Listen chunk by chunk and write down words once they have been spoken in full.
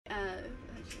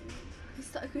We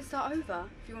can start over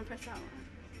if you want to press that one.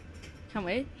 Can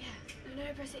we? Yeah. No,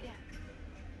 press it yet.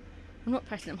 I'm not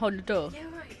pressing it, I'm holding the door. Yeah,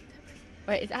 right. Don't press it.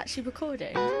 Wait, it's actually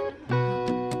recording?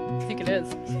 I think it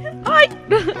is. Hi!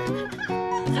 This is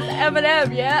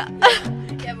Eminem, yeah?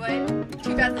 Yeah, boy.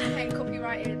 2010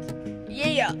 copyrighted.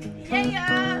 Yeah!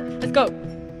 Yeah! Let's go!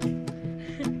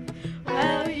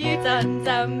 Well, you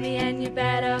done me and you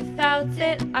better felt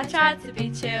it. I tried to be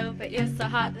chill, but you're so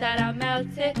hot that I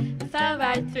melted. Fell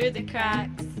right through the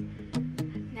cracks.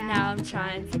 Now I'm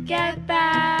trying to get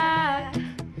back.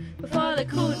 Before the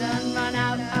cool done run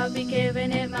out, I'll be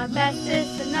giving it my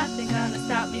bestest. And nothing gonna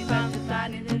stop me from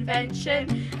defining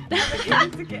invention. Never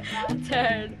going to get my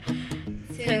turn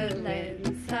to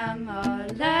learn some or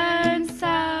learn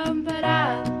some, but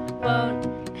I won't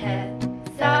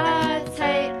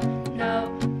hesitate no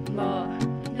more,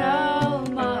 no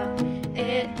more.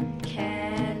 It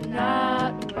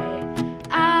cannot wait.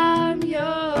 I'm yours.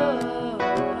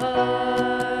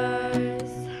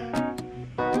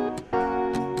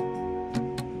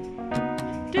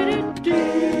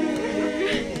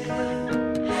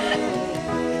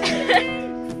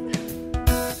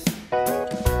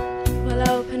 Well,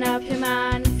 open up your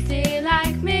mind and see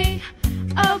like me.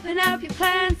 Open up your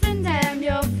plans and damn,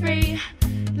 you're free.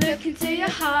 Look into your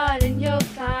heart and you'll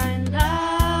find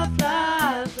love,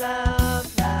 love,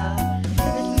 love, love.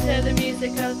 Listen to the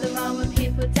music of the moment,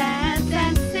 people dance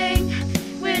and sing.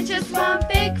 We're just one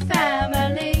big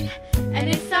family, and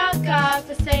it's our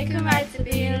God-forsaken right to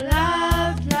be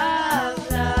loved,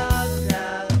 loved, loved,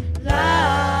 loved,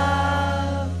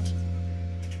 loved.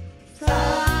 So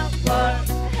I won't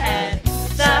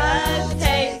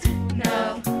hesitate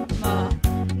no more,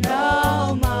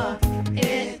 no more.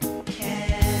 It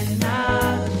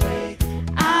cannot wait.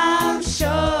 I'm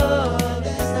sure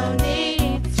there's no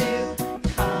need to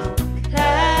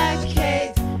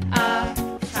complicate. Our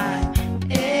time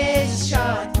is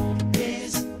short.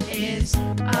 This is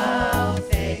our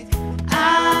fate.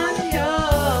 I'm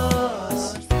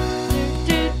yours.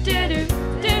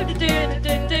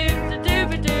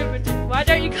 Why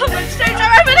don't you come on stage?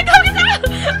 I'm gonna come down.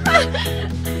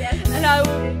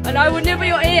 And I will nibble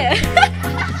your ear.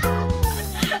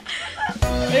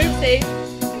 Oopsie.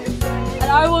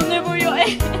 And I will nibble your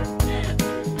ear.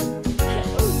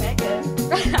 Oh, Megan.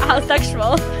 How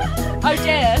sexual. Oh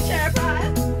dear.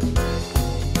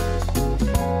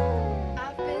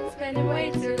 I've been spending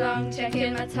way too long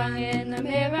checking my tongue in the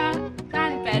mirror.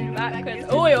 And bend backwards.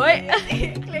 Oi oi.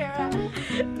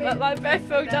 But my breath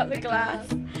filled up the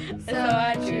glass. And so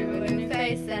I drew a new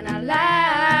face and I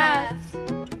laughed.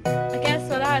 I guess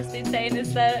what I've been saying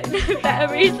is that no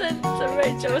better reason to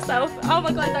rate yourself. Oh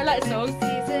my god, I don't like songs.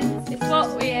 It's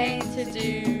what we aim to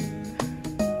do.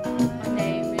 My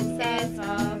name is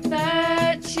our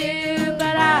virtue,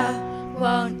 but I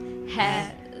won't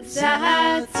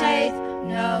hesitate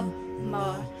no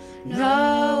more,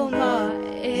 no more.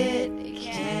 It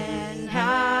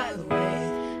cannot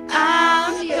wait.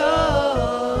 I'm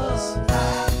yours.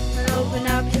 Open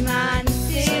up your mind and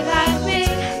see like me.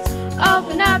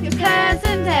 Open up your plans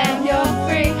and then you're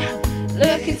free.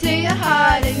 Look into your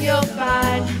heart and you'll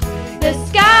find the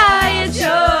sky is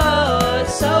yours.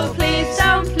 So please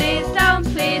don't, please don't,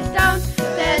 please don't.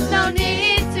 There's no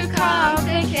need to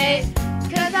complicate,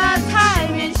 'cause our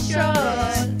time is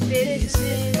short. This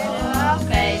is our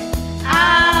fate.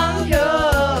 I'm yours.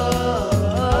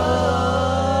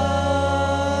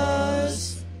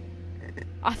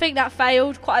 I think that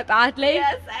failed quite badly.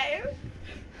 Yeah, same.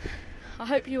 I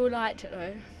hope you all liked it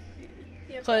though,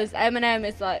 because Eminem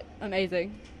is like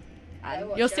amazing,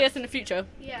 and you'll see us in the future.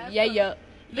 Yeah. Yeah.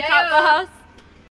 Look out for us.